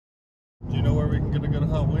Do you know where we can get a good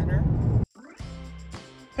hot wiener?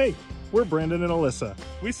 Hey, we're Brandon and Alyssa.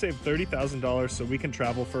 We saved $30,000 so we can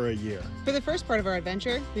travel for a year. For the first part of our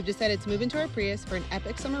adventure, we've decided to move into our Prius for an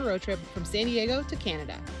epic summer road trip from San Diego to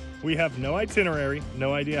Canada. We have no itinerary,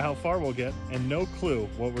 no idea how far we'll get, and no clue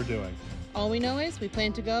what we're doing. All we know is we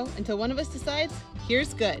plan to go until one of us decides,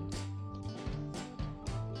 here's good.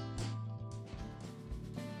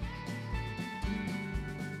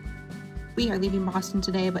 We are leaving Boston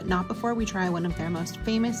today, but not before we try one of their most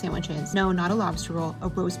famous sandwiches. No, not a lobster roll, a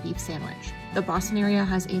roast beef sandwich. The Boston area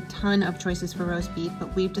has a ton of choices for roast beef,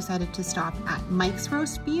 but we've decided to stop at Mike's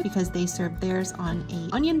Roast Beef because they serve theirs on an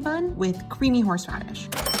onion bun with creamy horseradish.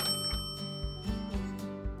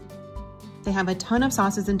 They have a ton of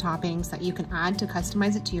sauces and toppings that you can add to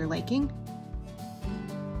customize it to your liking.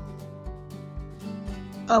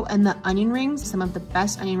 Oh, and the onion rings, some of the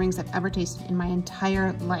best onion rings I've ever tasted in my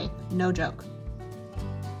entire life. No joke.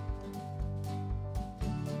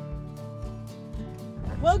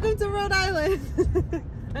 Welcome to Rhode Island,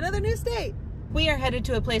 another new state. We are headed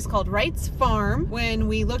to a place called Wrights Farm. When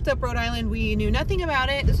we looked up Rhode Island, we knew nothing about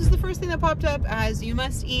it. This was the first thing that popped up as you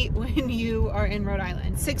must eat when you are in Rhode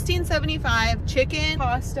Island. $16.75, chicken,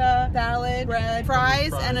 pasta, salad, bread,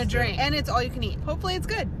 fries, and a drink. And it's all you can eat. Hopefully it's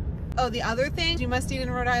good. Oh, the other thing you must eat in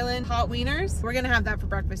Rhode Island, hot wieners. We're gonna have that for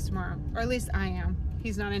breakfast tomorrow. Or at least I am.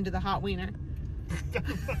 He's not into the hot wiener.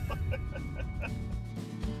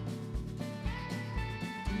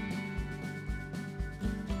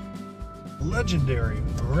 Legendary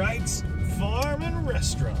Wrights Farm and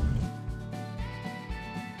Restaurant.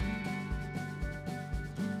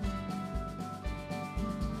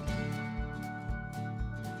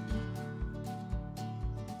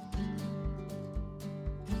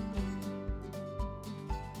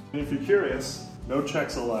 And if you're curious, no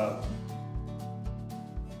checks allowed.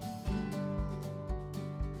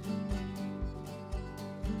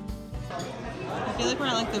 I feel like we're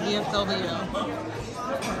at like the VFW.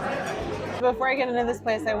 Before I get into this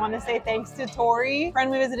place, I want to say thanks to Tori, a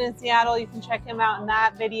friend we visited in Seattle. You can check him out in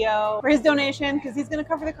that video for his donation because he's going to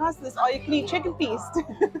cover the cost of this all-you-can-eat chicken feast.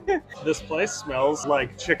 This place smells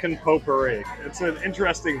like chicken potpourri. It's an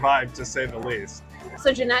interesting vibe, to say the least.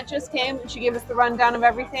 So Jeanette just came and she gave us the rundown of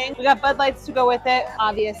everything. We got Bud Lights to go with it,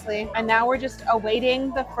 obviously. And now we're just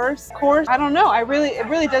awaiting the first course. I don't know. It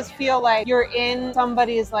really does feel like you're in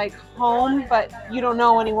somebody's like home, but you don't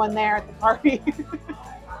know anyone there at the party.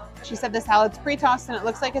 She said the salad's pre-tossed and it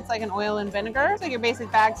looks like it's like an oil and vinegar. It's like your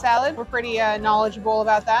basic bag salad. We're pretty knowledgeable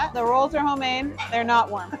about that. The rolls are homemade. They're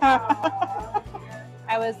not warm. I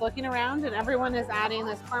was looking around and everyone is adding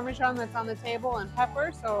this Parmesan that's on the table and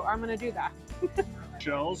pepper, so I'm gonna do that.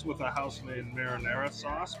 Shells with a house-made marinara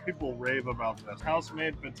sauce. People rave about this.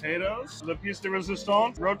 House-made potatoes. The piece de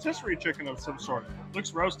resistance. Rotisserie chicken of some sort.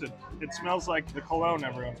 Looks roasted. It smells like the cologne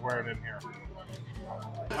everyone's wearing in here.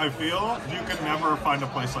 I feel you could never find a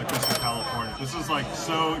place like this in California. This is like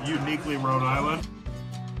so uniquely Rhode Island.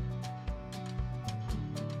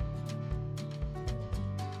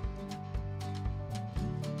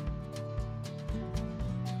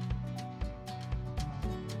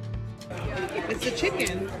 It's the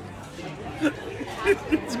chicken.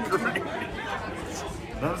 It's great.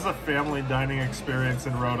 That is a family dining experience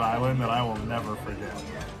in Rhode Island that I will never forget.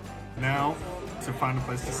 Now, to find a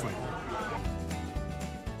place to sleep.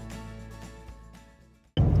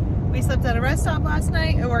 We slept at a rest stop last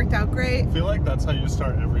night. It worked out great. I feel like that's how you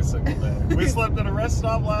start every single day. We slept at a rest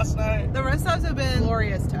stop last night. The rest stops have been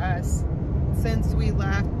glorious to us since we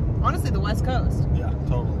left, honestly, the West Coast. Yeah,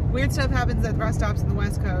 totally. Weird stuff happens at rest stops in the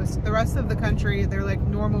West Coast. The rest of the country, they're like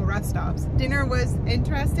normal rest stops. Dinner was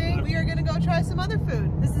interesting. We are gonna go try some other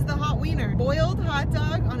food. This is the hot wiener. Boiled hot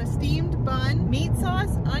dog on a steamed bun, meat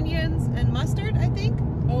sauce, onions, and mustard, I think.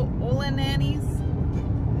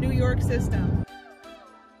 Olneyville New York System.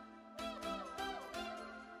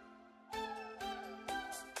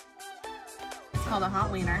 It's called a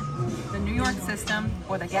hot wiener. The New York System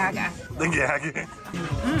or the Gaga. The Gaga.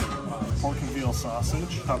 Pork and veal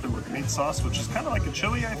sausage, topped it with meat sauce, which is kind of like a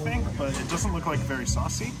chili, I think, but it doesn't look like very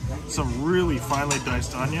saucy. Some really finely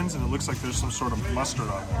diced onions, and it looks like there's some sort of mustard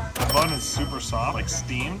on there. The bun is super soft, like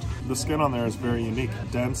steamed. The skin on there is very unique.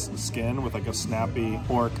 Dense skin with like a snappy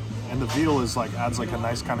pork, and the veal is like adds like a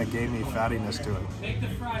nice kind of gamey fattiness to it.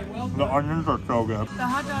 The onions are so good. The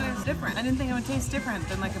hot dog is different. I didn't think it would taste different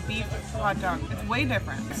than like a beef hot dog. It's way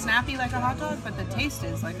different. It's snappy like a hot dog, but the taste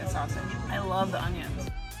is like a sausage. I love the onions.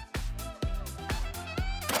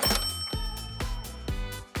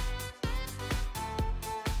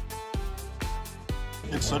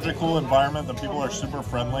 It's such a cool environment. The people are super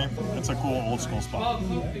friendly. It's a cool old school spot.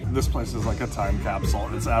 This place is like a time capsule.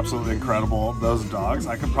 It's absolutely incredible. Those dogs,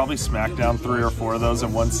 I could probably smack down 3 or 4 of those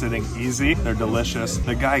in one sitting easy. They're delicious.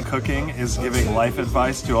 The guy cooking is giving life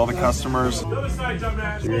advice to all the customers. The other side,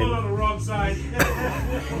 dumbass. You're on the wrong side.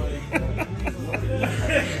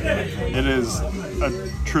 It is a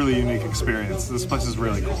truly unique experience. This place is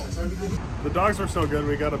really cool. The dogs were so good,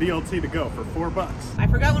 we got a BLT to go for $4. I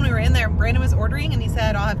forgot when we were in there, Brandon was ordering and he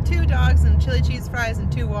said, I'll have 2 dogs and chili cheese fries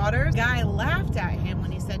and 2 waters. Guy laughed at him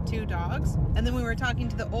when he said 2 dogs. And then we were talking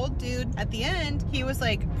to the old dude at the end. He was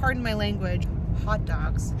like, pardon my language, hot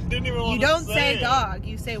dogs. Didn't even You don't say dog,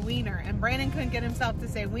 you say wiener. And Brandon couldn't get himself to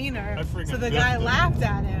say wiener. So the guy laughed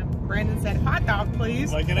at him. Brandon said, hot dog,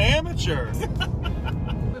 please. Like an amateur.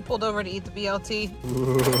 We pulled over to eat the BLT.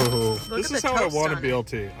 This is how I want a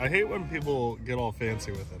BLT. I hate when people get all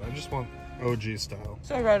fancy with it. I just want OG style.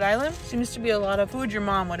 So Rhode Island seems to be a lot of food your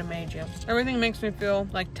mom would have made you. Everything makes me feel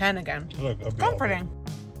like 10 again. Comforting.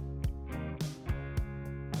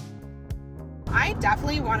 I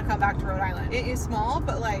definitely want to come back to Rhode Island. It is small,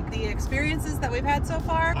 but like the experiences that we've had so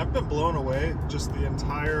far. I've been blown away, just the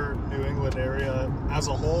entire New England area as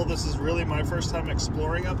a whole. This is really my first time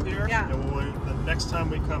exploring up here. Yeah. And the next time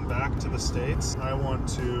we come back to the States, I want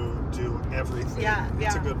to do everything. Yeah,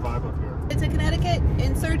 It's a good vibe up here. It's in Connecticut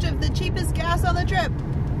in search of the cheapest gas on the trip.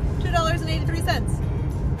 $2.83.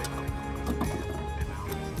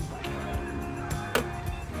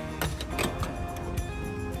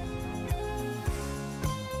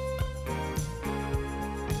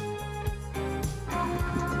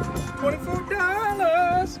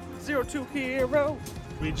 02 Hero.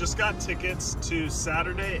 We just got tickets to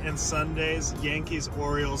Saturday and Sunday's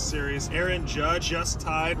Yankees-Orioles series. Aaron Judge just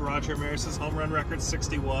tied Roger Maris's home run record,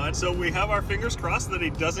 61. So we have our fingers crossed that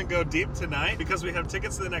he doesn't go deep tonight because we have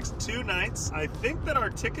tickets to the next 2 nights. I think that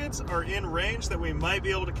our tickets are in range that we might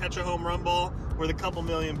be able to catch a home run ball worth a couple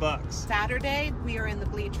 $1,000,000. Saturday, we are in the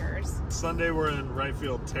bleachers. Sunday, we're in right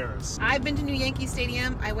field terrace. I've been to New Yankee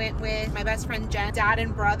Stadium. I went with my best friend Jen, dad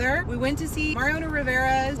and brother. We went to see Mariano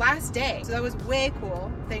Rivera's last day. So that was way cool.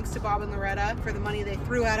 Thanks to Bob and Loretta for the money they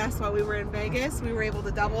threw at us while we were in Vegas. We were able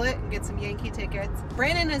to double it and get some Yankee tickets.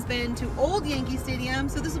 Brandon has been to old Yankee Stadium,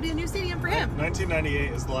 so this will be a new stadium for him.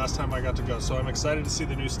 1998 is the last time I got to go, so I'm excited to see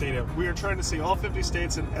the new stadium. We are trying to see all 50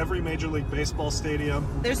 states and every Major League Baseball stadium.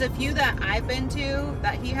 There's a few that I've been to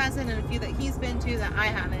that he hasn't, and a few that he's been to that I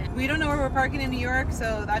haven't. We don't know where we're parking in New York,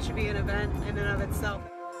 so that should be an event in and of itself.